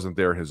gas tank wasn't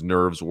there, his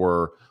nerves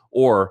were,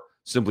 or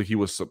simply he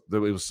was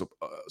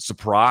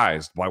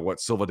surprised by what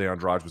Silva de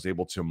Andrade was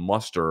able to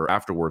muster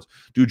afterwards.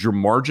 Dude, your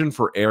margin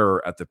for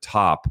error at the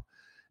top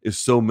is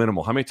so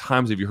minimal. How many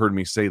times have you heard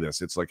me say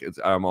this? It's like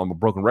I'm a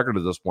broken record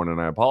at this point,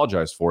 and I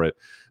apologize for it.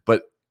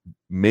 But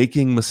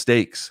making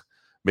mistakes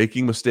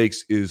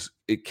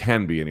it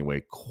can be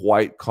anyway,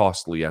 quite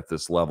costly at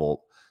this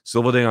level.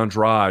 Silva de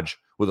Andrade,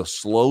 with a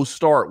slow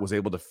start, was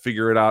able to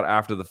figure it out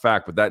after the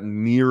fact, but that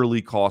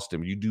nearly cost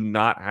him. You do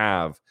not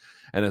have.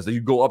 And as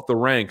you go up the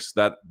ranks,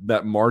 that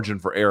margin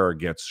for error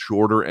gets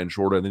shorter and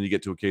shorter. And then you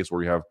get to a case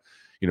where you have,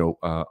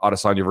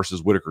 Adesanya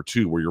versus Whitaker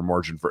 2, where your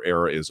margin for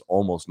error is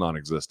almost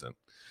non-existent.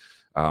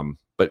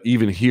 But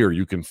even here,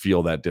 you can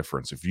feel that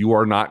difference. If you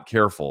are not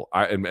careful,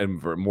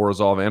 and for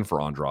Morozov and for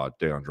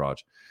de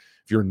Andrade,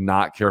 if you're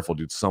not careful,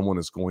 dude, someone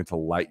is going to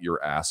light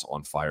your ass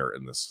on fire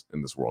in this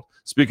world.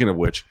 Speaking of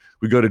which,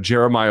 we go to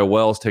Jeremiah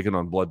Wells taking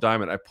on Blood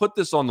Diamond. I put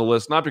this on the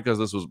list, not because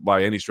this was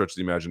by any stretch of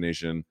the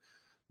imagination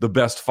the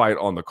best fight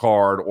on the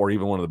card or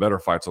even one of the better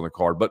fights on the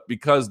card, but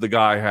because the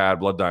guy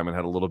Blood Diamond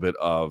had a little bit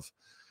of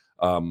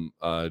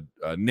a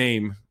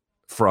name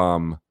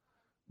from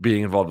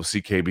being involved with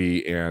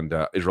CKB and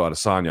Israel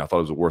Adesanya, I thought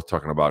it was worth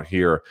talking about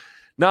here.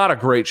 Not a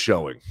great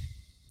showing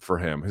for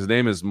him. His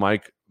name is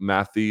Mike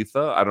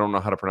Mathetha. I don't know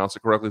how to pronounce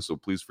it correctly, so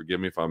please forgive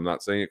me if I'm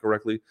not saying it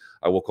correctly.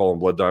 I will call him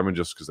Blood Diamond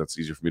just because that's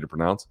easier for me to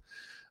pronounce.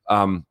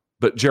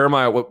 But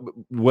Jeremiah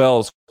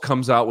Wells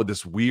comes out with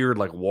this weird,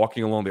 like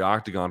walking along the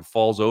octagon,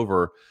 falls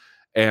over,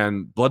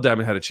 and Blood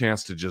Diamond had a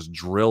chance to just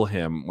drill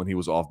him when he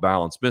was off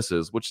balance,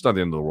 misses, which is not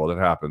the end of the world. It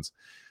happens.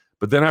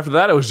 But then after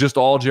that, it was just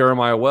all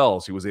Jeremiah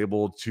Wells. He was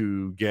able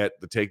to get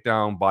the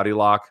takedown, body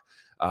lock,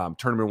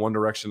 turn him in one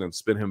direction and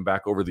spin him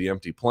back over the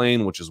empty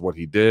plane, which is what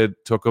he did.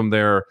 Took him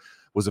there,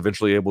 was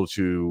eventually able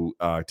to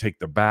take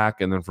the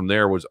back, and then from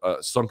there was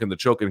sunk in the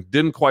choke and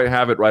didn't quite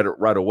have it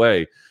right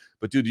away.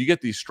 But, dude, you get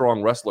these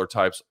strong wrestler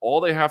types.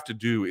 All they have to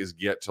do is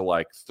get to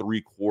like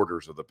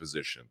 3/4 of the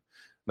position.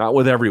 Not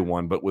with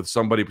everyone, but with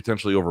somebody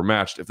potentially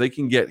overmatched. If they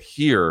can get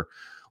here,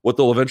 what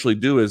they'll eventually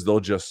do is they'll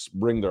just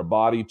bring their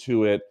body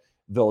to it.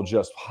 They'll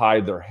just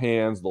hide their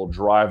hands. They'll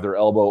drive their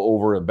elbow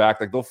over and back.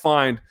 Like they'll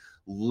find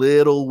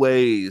little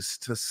ways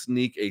to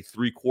sneak a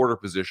 3/4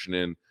 position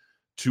in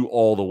to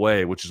all the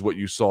way, which is what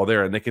you saw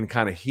there. And they can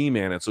kind of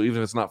He-Man it. So even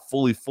if it's not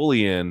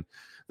fully in,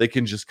 they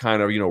can just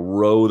kind of,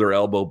 row their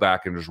elbow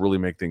back and just really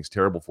make things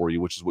terrible for you,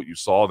 which is what you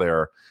saw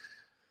there.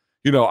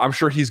 I'm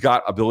sure he's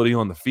got ability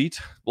on the feet,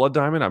 Blood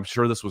Diamond. I'm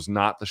sure this was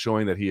not the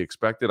showing that he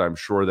expected. I'm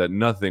sure that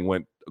nothing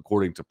went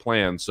according to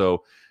plan.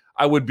 So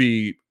I would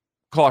be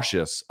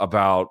cautious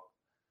about,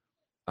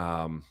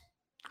 how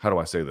do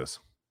I say this?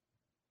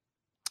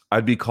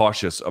 I'd be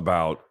cautious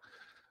about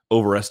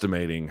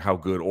overestimating how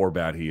good or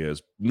bad he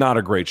is. Not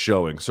a great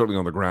showing. Certainly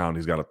on the ground,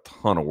 he's got a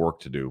ton of work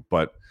to do.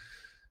 But,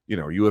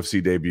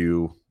 UFC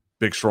debut,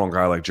 big, strong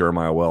guy like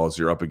Jeremiah Wells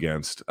you're up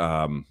against.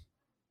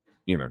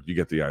 You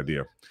get the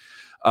idea.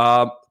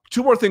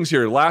 Two more things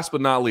here. Last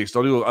but not least,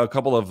 I'll do a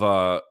couple of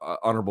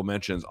honorable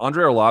mentions.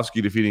 Andrei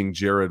Arlovsky defeating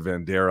Jared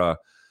Vanderaa,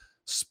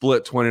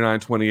 split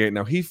 29-28.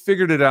 Now, he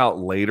figured it out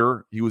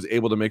later. He was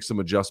able to make some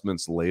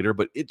adjustments later,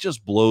 but it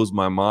just blows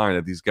my mind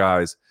that these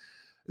guys,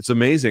 it's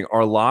amazing.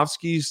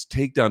 Arlovsky's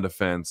takedown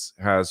defense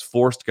has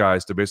forced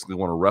guys to basically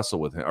want to wrestle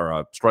with him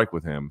or strike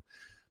with him.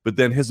 But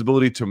then his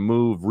ability to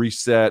move,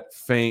 reset,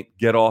 feint,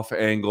 get off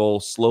angle,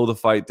 slow the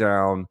fight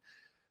down,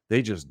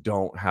 they just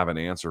don't have an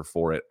answer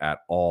for it at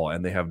all.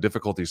 And they have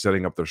difficulty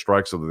setting up their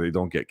strikes so that they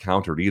don't get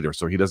countered either.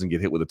 So he doesn't get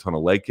hit with a ton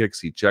of leg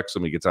kicks. He checks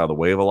them. He gets out of the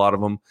way of a lot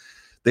of them.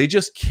 They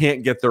just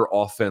can't get their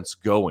offense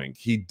going.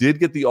 He did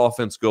get the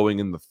offense going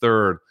in the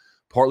third,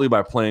 partly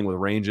by playing with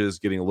ranges,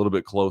 getting a little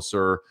bit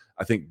closer.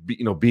 I think,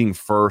 being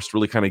first,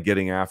 really kind of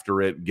getting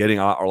after it, getting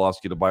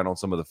Arlovsky to bite on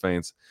some of the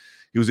feints.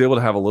 He was able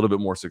to have a little bit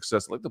more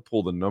success. I'd like to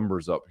pull the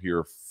numbers up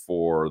here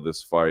for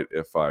this fight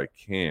if I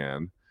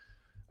can.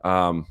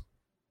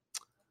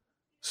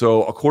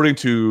 So according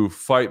to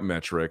Fight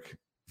Metric,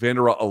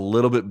 Vandera a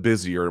little bit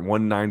busier,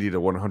 190 to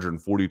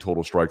 140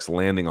 total strikes,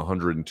 landing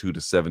 102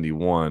 to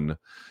 71.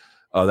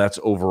 That's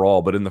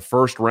overall. But in the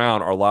first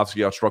round,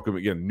 Arlovsky outstruck him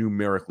again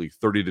numerically,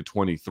 30 to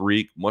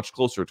 23, much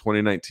closer to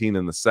 2019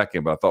 in the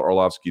second. But I thought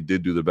Arlovsky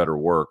did do the better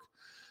work.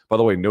 By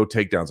the way, no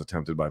takedowns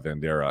attempted by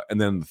Vandera. And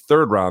then the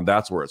third round,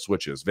 that's where it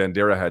switches.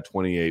 Vandera had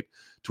 28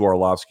 to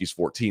Arlovsky's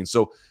 14.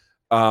 So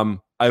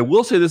I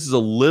will say this is a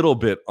little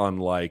bit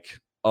unlike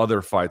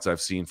other fights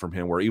I've seen from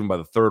him, where even by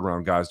the third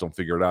round, guys don't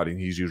figure it out, and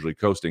he's usually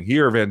coasting.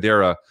 Here,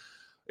 Vandera,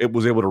 it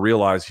was able to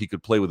realize he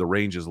could play with the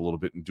ranges a little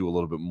bit and do a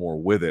little bit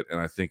more with it, and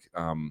I think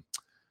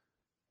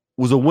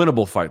was a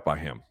winnable fight by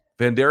him.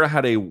 Vandera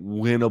had a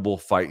winnable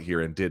fight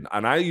here and didn't.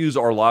 And I use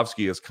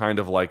Arlovsky as kind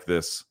of like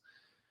this,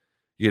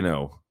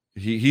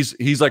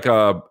 he's like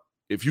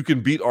if you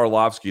can beat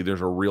Arlovsky,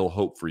 there's a real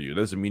hope for you. It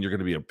doesn't mean you're going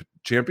to be a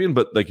champion,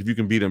 but like if you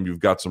can beat him, you've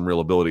got some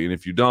real ability. And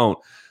if you don't,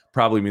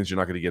 probably means you're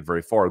not going to get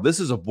very far. This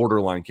is a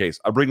borderline case.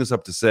 I bring this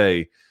up to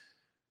say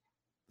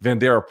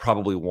Vandera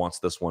probably wants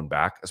this one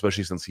back,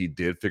 especially since he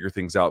did figure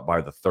things out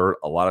by the third.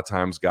 A lot of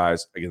times,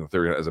 guys, again, the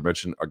third, as I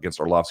mentioned, against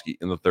Arlovsky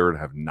in the third,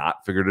 have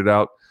not figured it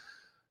out.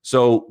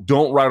 So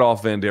don't write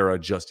off Vandera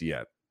just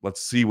yet.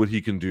 Let's see what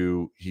he can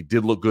do. He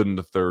did look good in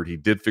the third. He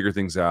did figure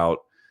things out.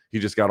 He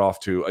just got off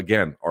to,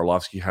 again,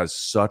 Arlovsky has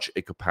such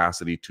a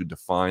capacity to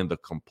define the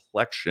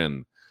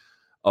complexion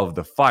of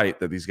the fight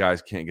that these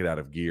guys can't get out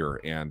of gear,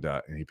 and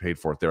he paid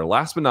for it there.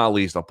 Last but not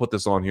least, I'll put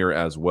this on here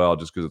as well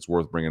just because it's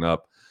worth bringing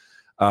up.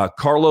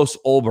 Carlos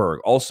Olberg,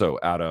 also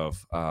out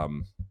of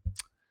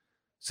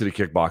City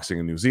Kickboxing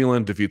in New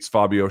Zealand, defeats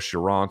Fabio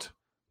Chirant,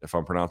 if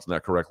I'm pronouncing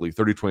that correctly,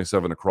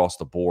 30-27 across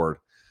the board.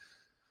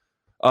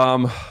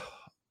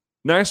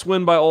 Nice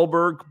win by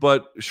Olberg,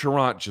 but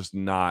Chirant just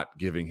not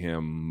giving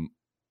him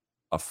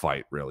a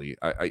fight, really.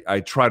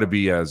 I try to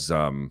be as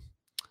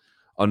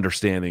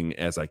understanding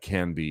as I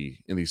can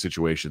be in these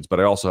situations, but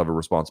I also have a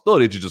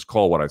responsibility to just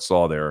call what I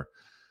saw there.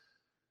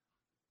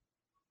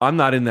 I'm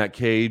not in that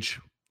cage.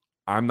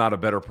 I'm not a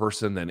better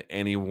person than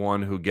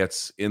anyone who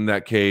gets in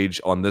that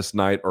cage on this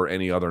night or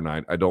any other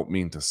night. I don't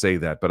mean to say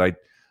that, but I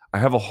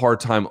have a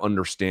hard time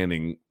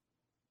understanding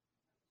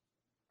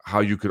how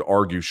you could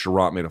argue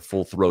Chirant made a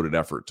full-throated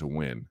effort to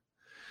win.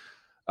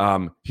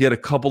 He had a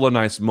couple of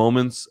nice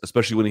moments,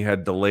 especially when he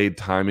had delayed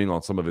timing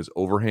on some of his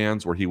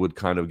overhands where he would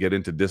kind of get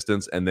into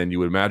distance, and then you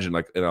would imagine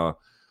like on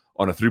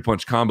a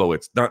three-punch combo,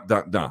 it's dun,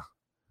 dun, dun,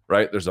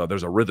 right? There's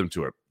a rhythm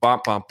to it.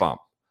 Bump, bump,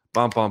 bump,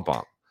 bump, bump,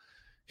 bump.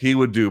 He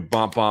would do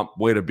bump, bump,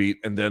 wait a beat,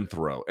 and then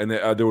throw. And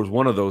there was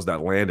one of those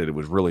that landed. It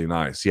was really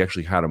nice. He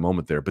actually had a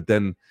moment there. But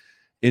then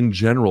in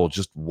general,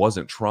 just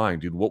wasn't trying.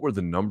 Dude, what were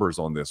the numbers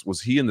on this?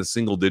 Was he in the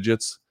single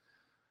digits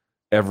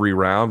every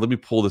round? Let me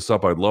pull this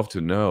up. I'd love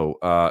to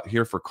know.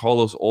 Here for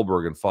Carlos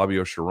Olberg and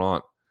Fabio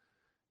Chirant.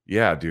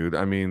 Yeah, dude.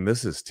 I mean,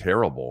 this is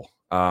terrible.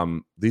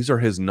 These are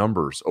his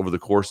numbers over the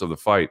course of the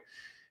fight.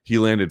 He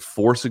landed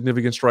 4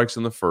 significant strikes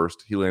in the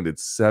first. He landed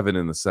 7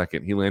 in the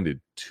second. He landed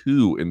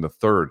 2 in the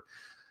third.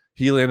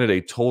 He landed a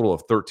total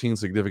of 13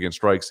 significant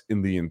strikes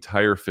in the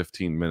entire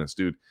 15 minutes.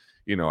 Dude,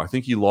 I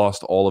think he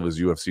lost all of his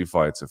UFC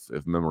fights,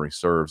 if memory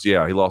serves.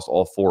 Yeah, he lost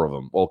all 4 of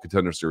them, all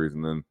Contender Series,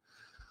 and then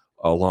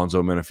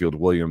Alonzo Menafield,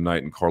 William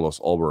Knight, and Carlos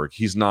Olberg.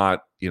 He's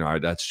not,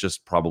 that's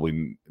just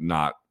probably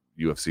not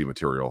UFC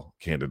material,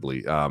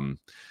 candidly.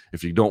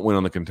 If you don't win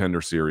on the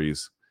Contender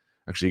Series,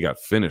 actually he got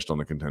finished on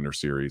the Contender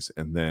Series,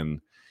 and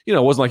then,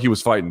 it wasn't like he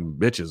was fighting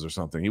bitches or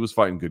something. He was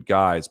fighting good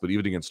guys, but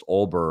even against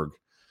Olberg,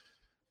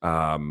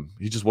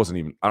 he just wasn't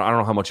even, I don't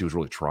know how much he was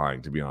really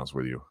trying, to be honest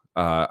with you.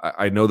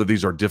 I know that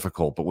these are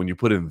difficult, but when you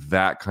put in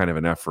that kind of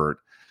an effort,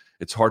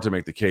 it's hard to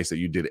make the case that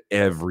you did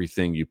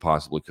everything you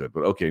possibly could.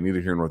 But okay,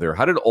 neither here nor there.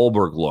 How did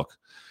Olberg look?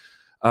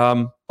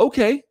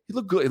 Okay, he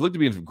looked good. He looked to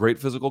be in great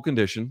physical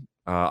condition.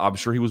 I'm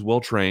sure he was well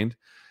trained.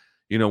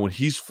 When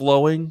he's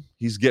flowing,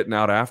 he's getting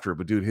out after it.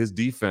 But dude, his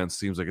defense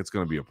seems like it's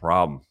going to be a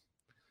problem.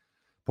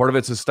 Part of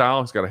it's his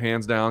style. He's got a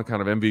hands down kind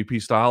of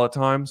MVP style at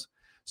times.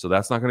 So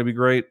that's not going to be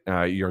great.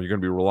 You're going to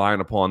be relying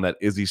upon that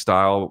Izzy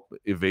style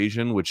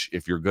evasion, which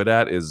if you're good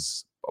at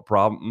is a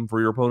problem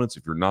for your opponents.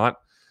 If you're not,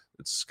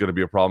 it's going to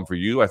be a problem for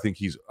you. I think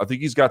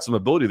he's got some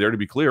ability there. To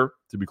be clear,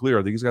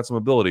 I think he's got some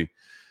ability.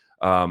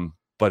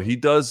 But he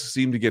does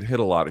seem to get hit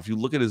a lot. If you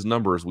look at his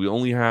numbers, we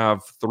only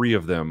have 3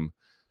 of them,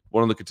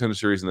 one in the Contender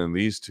Series and then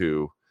these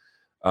 2.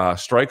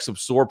 Strikes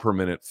absorbed per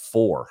minute,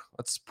 4.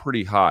 That's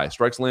pretty high.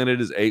 Strikes landed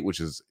is 8, which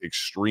is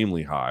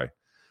extremely high.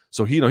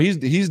 So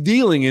he's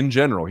dealing in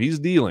general. He's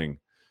dealing,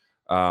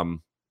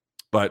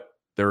 but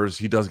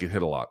he does get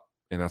hit a lot,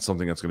 and that's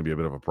something that's going to be a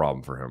bit of a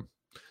problem for him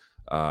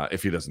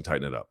if he doesn't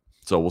tighten it up.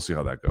 So we'll see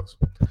how that goes.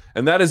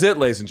 And that is it,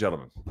 ladies and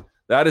gentlemen.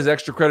 That is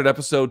Extra Credit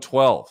episode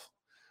 12.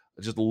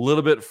 Just a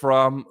little bit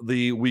from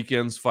the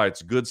weekend's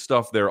fights. Good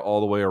stuff there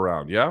all the way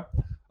around. Yeah.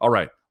 All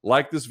right.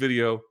 Like this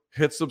video.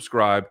 Hit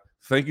subscribe.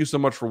 Thank you so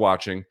much for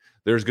watching.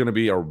 There's going to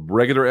be a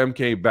regular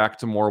MK back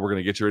tomorrow. We're going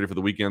to get you ready for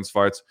the weekend's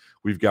fights.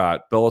 We've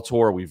got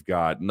Bellator. We've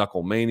got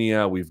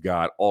Knucklemania. We've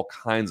got all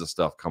kinds of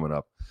stuff coming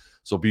up.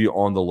 So be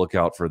on the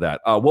lookout for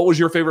that. What was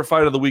your favorite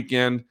fight of the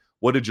weekend?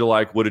 What did you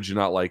like? What did you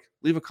not like?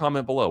 Leave a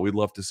comment below. We'd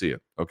love to see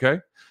it. Okay?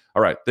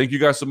 All right. Thank you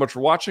guys so much for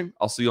watching.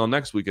 I'll see you all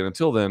next week. And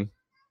until then,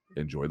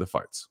 enjoy the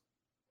fights.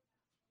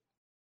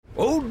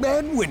 Old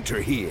Man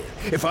Winter here.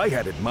 If I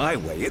had it my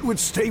way, it would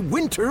stay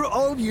winter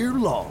all year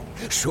long.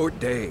 Short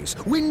days,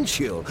 wind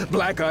chill,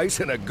 black ice,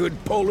 and a good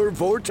polar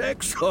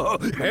vortex. Oh,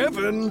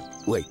 heaven.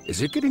 Wait,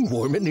 is it getting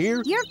warm in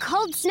here? Your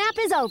cold snap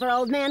is over,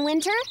 Old Man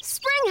Winter.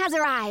 Spring has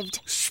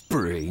arrived.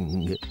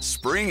 Spring.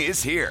 Spring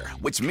is here,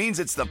 which means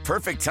it's the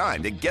perfect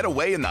time to get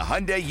away in the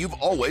Hyundai you've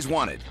always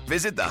wanted.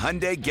 Visit the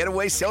Hyundai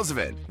Getaway Sales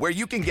Event, where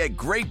you can get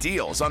great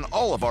deals on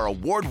all of our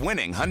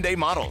award-winning Hyundai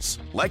models,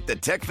 like the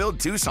tech-filled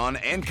Tucson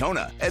and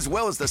Kona, as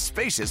well as the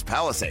spacious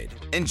Palisade.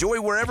 Enjoy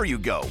wherever you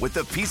go with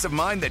the peace of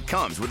mind that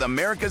comes with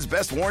America's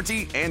best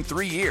warranty and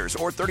 3 years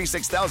or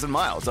 36,000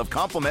 miles of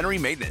complimentary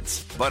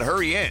maintenance. But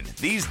hurry in,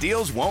 these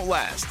deals won't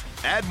last.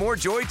 Add more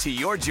joy to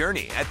your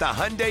journey at the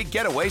Hyundai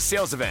Getaway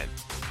Sales Event.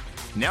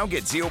 Now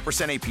get 0%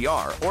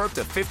 APR or up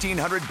to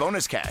 $1,500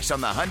 bonus cash on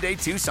the Hyundai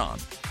Tucson.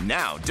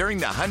 Now, during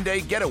the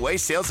Hyundai Getaway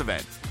Sales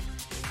Event.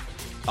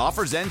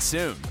 Offers end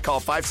soon. Call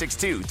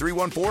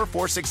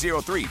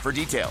 562-314-4603 for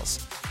details.